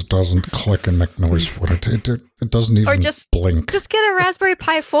useless. It doesn't click and make noise. It doesn't even blink. Just get a Raspberry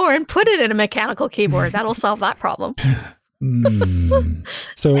Pi 4 and put it in a mechanical keyboard. That'll solve that problem.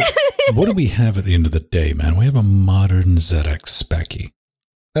 So what do we have at the end of the day, man? We have a modern ZX Specky.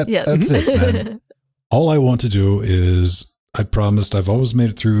 That's it, man. All I want to do is, I promised, I've always made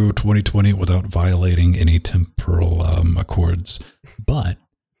it through 2020 without violating any temporal accords. But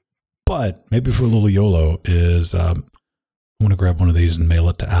maybe for a little YOLO is I want to grab one of these and mail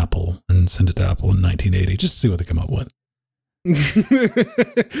it to Apple and send it to Apple in 1980, just to see what they come up with.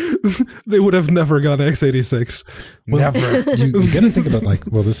 They would have never gone x86. Well, never. You got to think about like,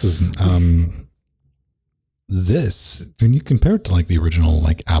 well, this is this, when you compare it to like the original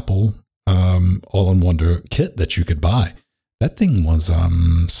like Apple all-in-one kit that you could buy, that thing was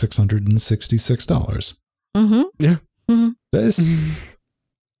 $666. Yeah. This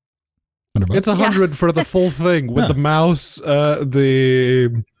it's $100 for the full thing with the mouse,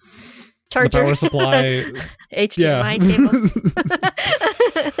 the charger, the power supply, HDMI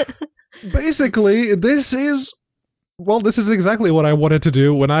cable. Basically, this is exactly what I wanted to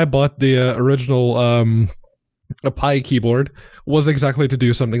do when I bought the original a Pi keyboard, was exactly to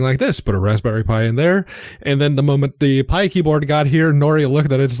do something like this, put a Raspberry Pi in there, and then the moment the Pi keyboard got here, Nori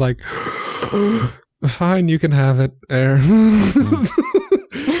looked at it, it's like, fine, you can have it there.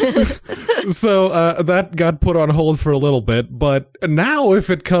 So that got put on hold for a little bit, but now if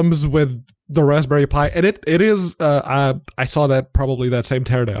it comes with the Raspberry Pi, and it is, I saw that probably that same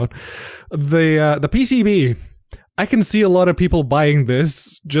teardown, the PCB, I can see a lot of people buying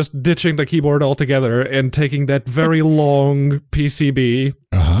this, just ditching the keyboard altogether and taking that very long PCB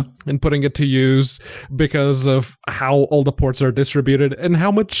and putting it to use because of how all the ports are distributed and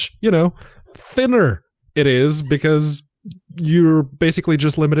how much, thinner it is, because you're basically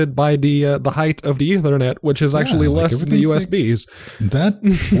just limited by the height of the Ethernet, which is actually less than the USBs. Like, that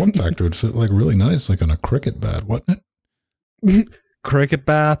form factor would fit like really nice, like on a cricket bat, wouldn't it? Cricket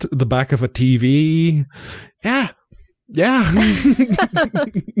bat, the back of a TV. Yeah.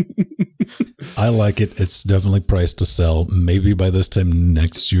 I like it. It's definitely priced to sell. Maybe by this time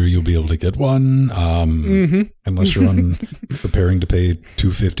next year you'll be able to get one. Unless you're preparing to pay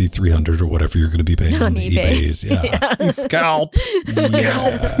 $250, $300 or whatever you're going to be paying on the eBays. Yeah. Scalp.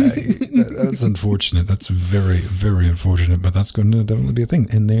 That's unfortunate. That's very, very unfortunate, but that's going to definitely be a thing.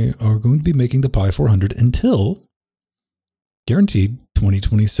 And they are going to be making the Pi 400 until guaranteed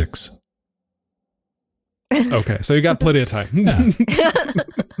 2026. Okay, so you got plenty of time. I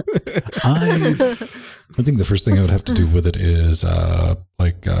think the first thing I would have to do with it is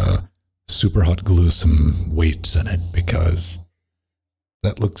super hot glue some weights in it, because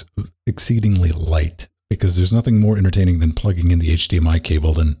that looks exceedingly light, because there's nothing more entertaining than plugging in the HDMI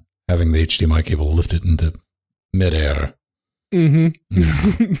cable and having the HDMI cable lifted into midair. I'm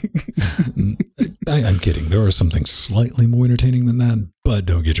kidding. There are something slightly more entertaining than that, but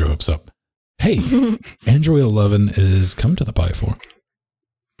don't get your hopes up. Hey, Android 11 is come to the Pi 4.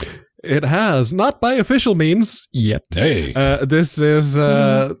 It has, not by official means yet. Hey. This is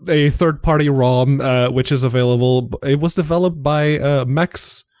a third-party ROM, which is available. It was developed by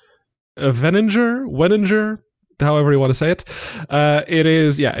Max Wenninger, however you want to say it. It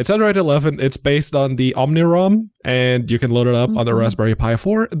is, it's Android 11. It's based on the OmniROM, and you can load it up on the Raspberry Pi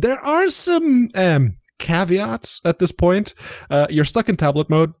 4. There are some caveats at this point. You're stuck in tablet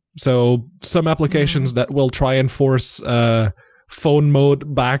mode, so some applications that will try and force phone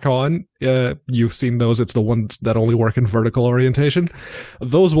mode back on, you've seen those, it's the ones that only work in vertical orientation.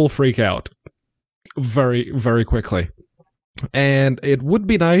 Those will freak out very, very quickly. And it would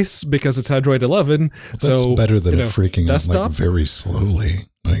be nice because it's Android 11. That's so better than it freaking desktop, out like very slowly.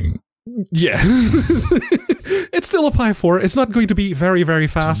 Like, yeah. It's still a Pi 4. It's not going to be very, very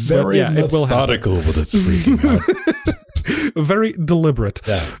fast. Very but yeah, it will happen. methodical with its freaking out. Very deliberate.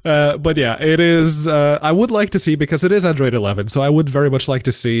 Yeah. But yeah, it is. I would like to see, because it is Android 11, so I would very much like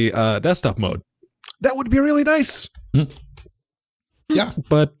to see desktop mode. That would be really nice. Yeah.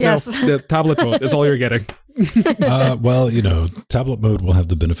 But Yes. no, the tablet mode is all you're getting. Well, you know, tablet mode will have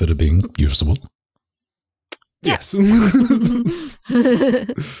the benefit of being usable. Yes. That's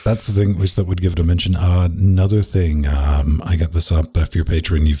the thing which that would give it a mention. Another thing, I got this up if you're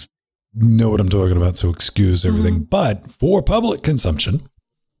Patreon, you know what I'm talking about, so excuse everything. But for public consumption,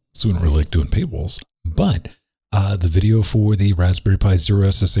 so we don't really like doing paywalls, but the video for the Raspberry Pi Zero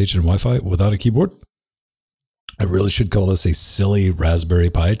SSH and Wi-Fi without a keyboard, I really should call this a silly Raspberry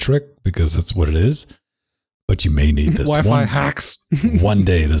Pi trick, because that's what it is. But you may need this. Wi-Fi hacks. One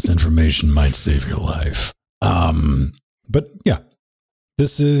day this information might save your life. But yeah,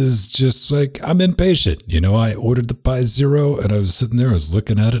 this is just like, I'm impatient. You know, I ordered the Pi Zero and I was sitting there, I was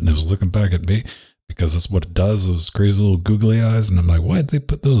looking at it and it was looking back at me, because that's what it does. Those crazy little googly eyes. And I'm like, why'd they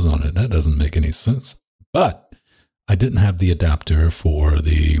put those on it? That doesn't make any sense. But I didn't have the adapter for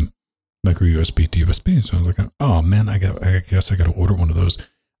the micro USB to USB. So I was like, oh man, I guess I got to order one of those.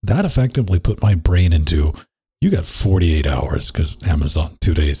 That effectively put my brain into, you got 48 hours, because Amazon,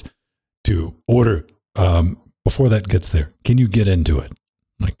 2 days to order. Before that gets there, can you get into it?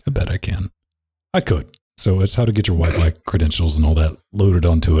 I'm like, I bet I can. I could. So it's how to get your Wi-Fi credentials and all that loaded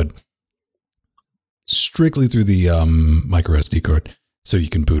onto it strictly through the micro SD card, so you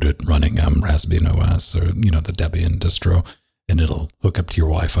can boot it running Raspbian OS or, you know, the Debian distro, and it'll hook up to your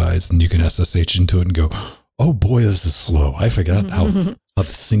Wi-Fi's and you can SSH into it and go, oh boy, this is slow. I forgot how the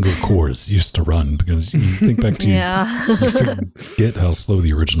single cores used to run, because you think back to you forget how slow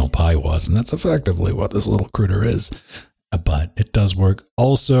the original Pi was, and that's effectively what this little critter is. But it does work.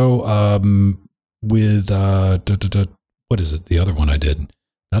 Also, with what is it? The other one I did,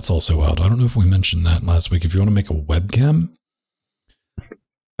 that's also out. I don't know if we mentioned that last week. If you want to make a webcam,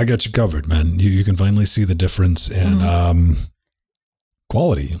 I got you covered, man. You can finally see the difference in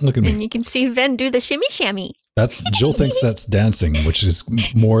quality. Look at me. And you can see Ven do the shimmy shammy. That's Jill thinks that's dancing, which is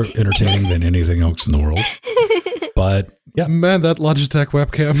more entertaining than anything else in the world. But yeah, man, that Logitech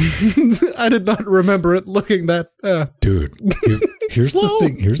webcam, I did not remember it looking that. Dude, here's the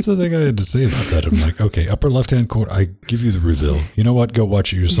thing. Here's the thing I had to say about that. I'm like, okay, upper left-hand corner. I give you the reveal. You know what? Go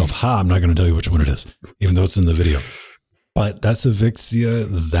watch it yourself. I'm not going to tell you which one it is, even though it's in the video. But that's a Vixia.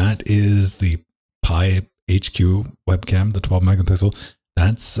 That is the Pi HQ webcam, the 12 megapixel.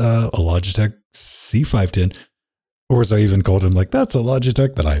 That's a Logitech C510, or as I even called him, like, that's a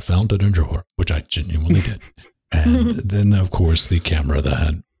Logitech that I found in a drawer, which I genuinely did. And then, of course, the camera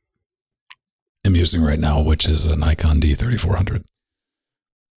that I'm using right now, which is a Nikon D3400,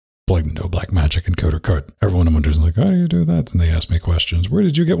 plugged into a Blackmagic encoder card. Everyone wonders, like, how do you do that? And they ask me questions. Where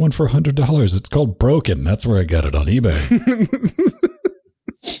did you get one for $100? It's called Broken. That's where I got it, on eBay.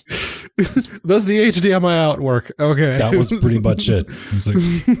 Does the HDMI out work? Okay. That was pretty much it. He's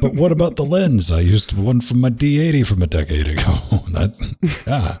like, but what about the lens? I used one from my D80 from a decade ago.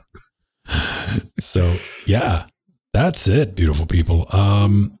 Yeah. So yeah, that's it, beautiful people.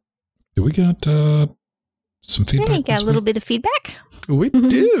 Do we got some feedback? Yeah, you got a little bit of feedback. We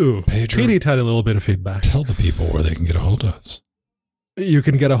do. Pedro, Teeny tiny little bit of feedback. Tell the people where they can get a hold of us. You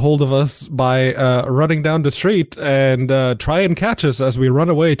can get a hold of us by running down the street and try and catch us as we run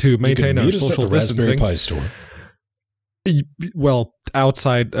away to maintain our social distancing. Raspberry Pi store. Well,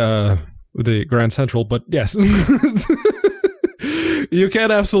 outside the Grand Central, but yes. You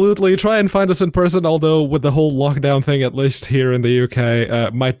can absolutely try and find us in person, although with the whole lockdown thing, at least here in the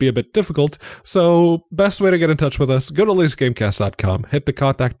UK, might be a bit difficult. So best way to get in touch with us, go to linuxgamecast.com, hit the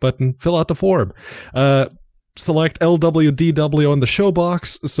contact button, fill out the form. Select LWDW on the show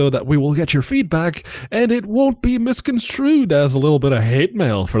box so that we will get your feedback, and it won't be misconstrued as a little bit of hate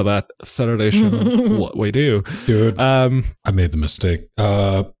mail for that Saturday show. What we do. Dude, I made the mistake.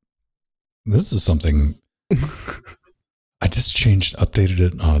 This is something... I just updated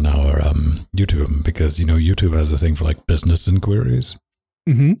it on our YouTube, because, you know, YouTube has a thing for like business inquiries.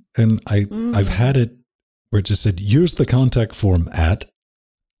 And I've had it where it just said, use the contact form at.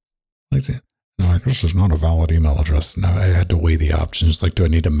 Let's see. No, like, this is not a valid email address. Now I had to weigh the options. Like, do I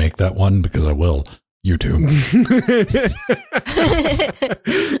need to make that one? Because I will. YouTube.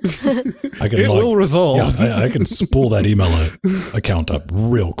 It will resolve. Yeah, I can spool that email account up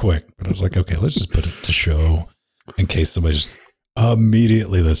real quick. But I was like, okay, let's just put it to show in case somebody just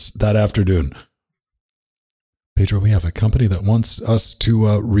immediately that afternoon. Pedro, we have a company that wants us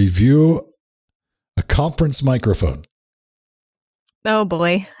to review a conference microphone. Oh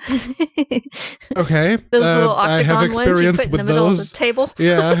boy. Okay. Those little I have octagon ones you experience put in with the middle of the those. table.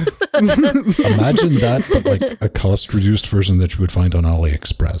 Yeah. Imagine that, but like a cost-reduced version that you would find on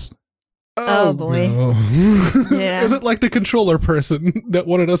AliExpress. Oh, boy. No. Yeah. Is it like the controller person that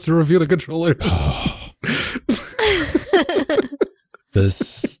wanted us to review the controllers?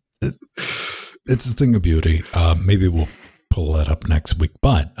 It's a thing of beauty. Maybe we'll pull that up next week.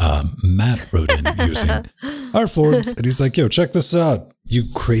 But Matt wrote in using our forums, and he's like, yo, check this out, you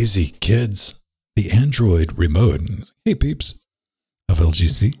crazy kids. The Android remote. Hey, peeps of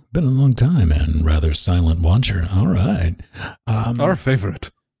LGC. Been a long time and rather silent watcher. All right. Our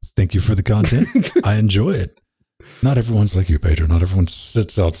favorite. Thank you for the content. I enjoy it. Not everyone's like you, Pedro. Not everyone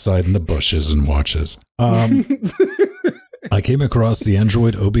sits outside in the bushes and watches. I came across the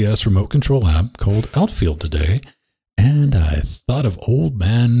Android OBS remote control app called Outfield today, and I thought of old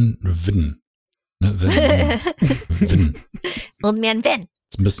man Vin. Not Vin. Old man Vin.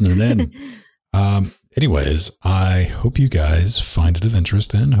 It's missing an N. Anyways, I hope you guys find it of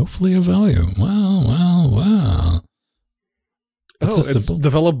interest and hopefully of value. Wow. It's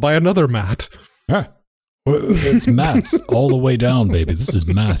developed by another Matt. It's Matt's all the way down, baby. This is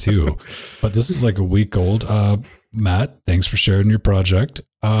Matthew. But this is like a week old. Matt, thanks for sharing your project.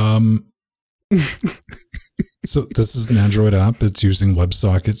 So this is an Android app. It's using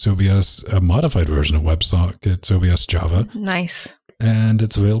WebSockets OBS, a modified version of WebSockets OBS Java. Nice. And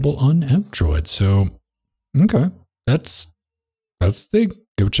it's available on Android. So, okay. That's the thing.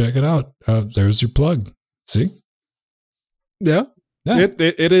 Go check it out. There's your plug. See? Yeah.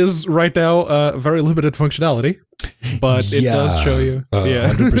 It is right now very limited functionality, but it does show you.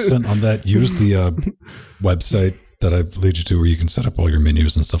 100% on that. Use the website that I lead you to where you can set up all your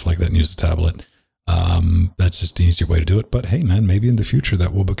menus and stuff like that and use the tablet. That's just an easier way to do it. But hey, man, maybe in the future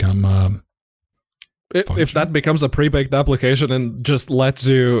that will become... if that becomes a pre-baked application and just lets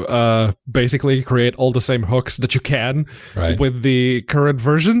you basically create all the same hooks that you can with the current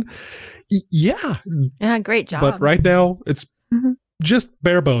version, yeah. Yeah, great job. But right now, it's just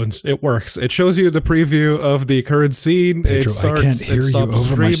bare bones. It works. It shows you the preview of the current scene. Pedro, it starts, I can't hear you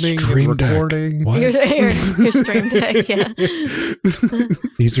over my stream recording. Your stream deck, yeah.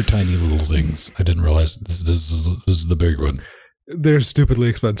 These are tiny little things. I didn't realize this is the big one. They're stupidly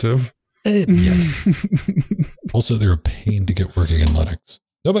expensive. Yes. Also, they're a pain to get working in Linux.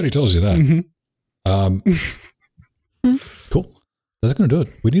 Nobody tells you that. Cool. That's going to do it.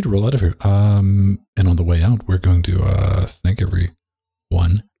 We need to roll out of here. And on the way out, we're going to thank everyone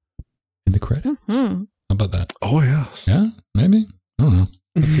in the credits. How about that? Oh, yes. Yeah, maybe. I don't know.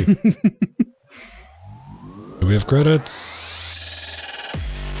 Let's see. Do we have credits?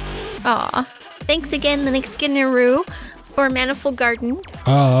 Aw. Thanks again, Linux Skinneroo, for Manifold Garden.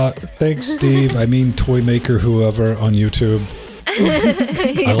 Thanks, Steve. I mean, Toy Maker, whoever on YouTube.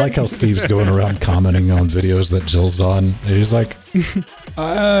 I like how Steve's going around commenting on videos that Jill's on. And he's like,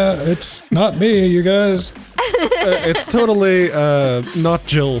 it's not me, you guys. It's totally not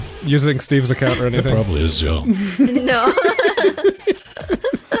Jill using Steve's account or anything. It probably is Jill. No.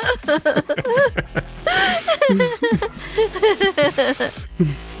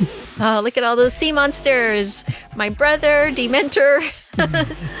 Oh, look at all those sea monsters. My brother, Dementor.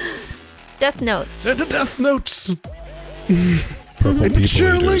 Death Notes. The Death Notes. Purple people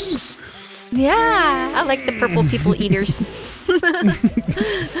Shillings. Yeah, I like the purple people eaters.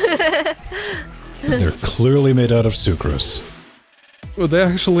 They're clearly made out of sucrose. Well, they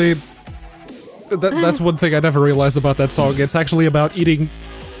actually... that's one thing I never realized about that song. It's actually about eating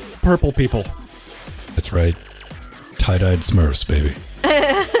purple people. That's right. Tie-dyed Smurfs, baby.